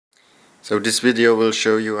So this video will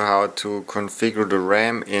show you how to configure the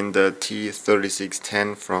RAM in the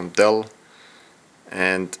T3610 from Dell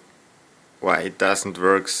and why it doesn't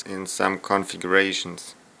work in some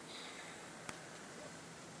configurations.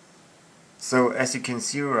 So as you can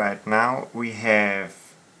see right now, we have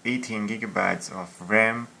 18 gigabytes of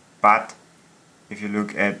RAM, but if you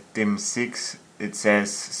look at DIMM 6 it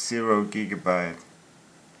says 0 gigabyte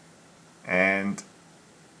and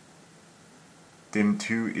DIMM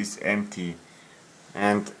 2 is empty,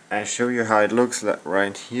 and I show you how it looks like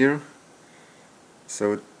right here.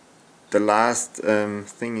 So the last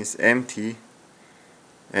thing is empty,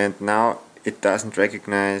 and now it doesn't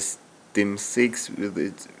recognize DIMM 6 with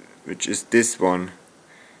it, which is this one.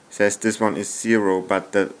 It says this one is 0,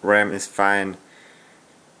 but the RAM is fine.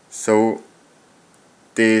 So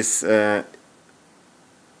this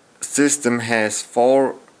system has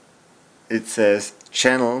 4, it says,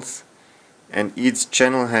 channels, and each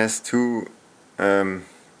channel has 2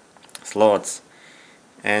 slots,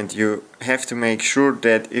 and you have to make sure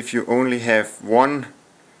that if you only have one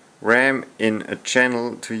RAM in a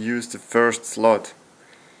channel, to use the first slot.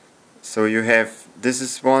 So you have, this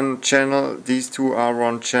is one channel, these 2 are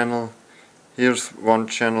one channel, here's one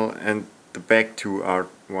channel, and the back 2 are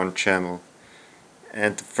one channel,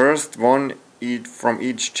 and the first one from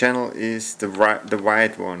each channel is the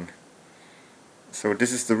white one. So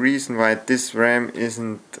this is the reason why this RAM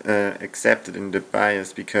isn't accepted in the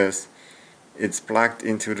BIOS, because it's plugged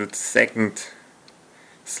into the second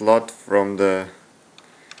slot from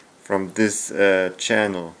this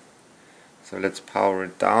channel. So let's power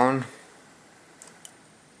it down,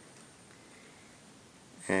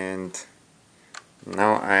 and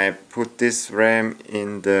now I put this RAM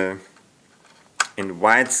in the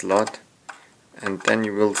white slot, and then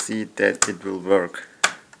you will see that it will work.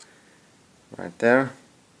 Right there.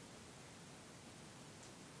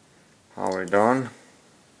 Power it on.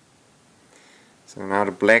 So now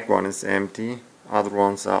the black one is empty, other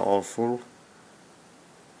ones are all full.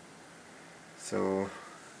 So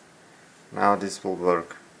now this will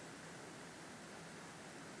work.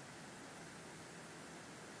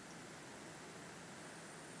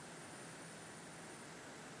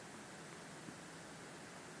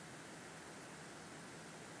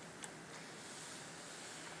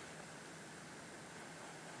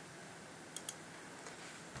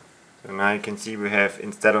 So now you can see we have,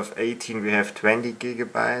 instead of 18, we have 20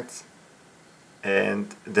 gigabytes,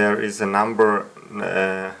 and there is a number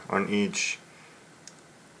on each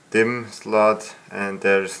DIMM slot, and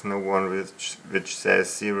there's no one which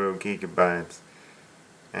says 0 gigabytes,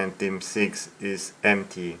 and DIMM 6 is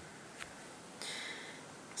empty.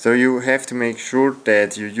 So you have to make sure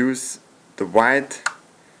that you use the white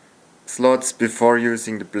slots before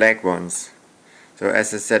using the black ones. So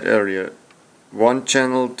as I said earlier, 1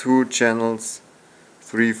 channel, 2 channels,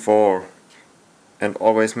 3, 4, and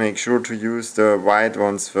always make sure to use the white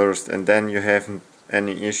ones first, and then you haven't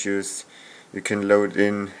any issues. You can load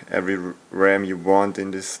in every RAM you want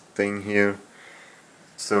in this thing here.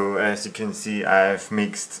 So as you can see, I've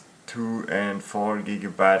mixed 2 and 4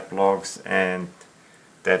 gigabyte blocks, and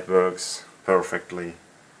that works perfectly.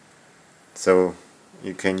 So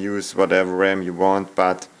you can use whatever RAM you want,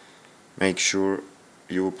 but make sure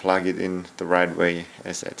you plug it in the right way,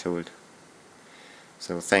 as I told.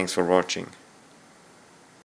 So thanks for watching.